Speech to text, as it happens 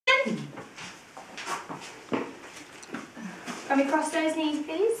Can we cross those knees,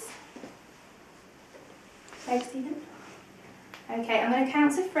 please? Legs, Stephen. Okay, I'm going to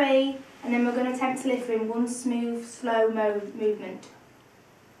count to 3, and then we're going to attempt to lift her in one smooth, slow movement.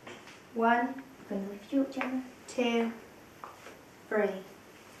 1, I'm going to lift you up, Gemma. 2, 3.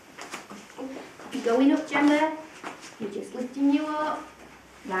 You're going up, Gemma. You're just lifting you up.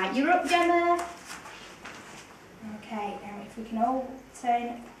 Right, you're up, Gemma. Okay, now if we can all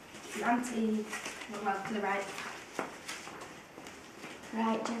turn to the right.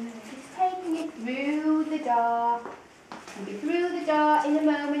 Right, Gemma, just taking you through the door. We'll be through the door in a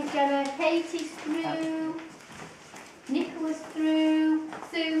moment, Gemma. Katie's through. Nicola's through.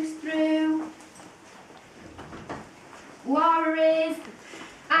 Sue's through. Laura is.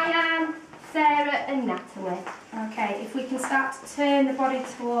 I am. Sarah and Natalie. Okay, if we can start to turn the body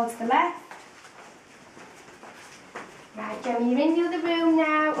towards the left. Right, Gemma, you're in the other room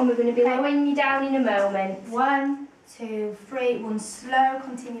now, and we're going to be lowering you down in a moment. 1, 2, 3. One slow,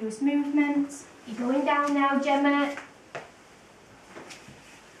 continuous movement. You're going down now, Gemma.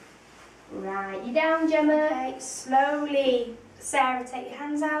 Right, you're down, Gemma. Okay, slowly. Sarah, take your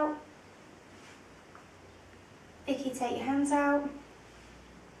hands out. Vicky, take your hands out.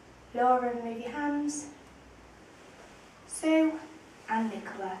 Laura, remove your hands. Sue and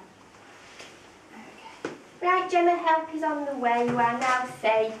Nicola. Okay. Right, Gemma, help is on the way. You are now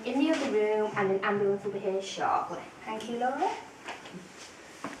safe in the other room, and an ambulance will be here shortly. Thank you, Laura.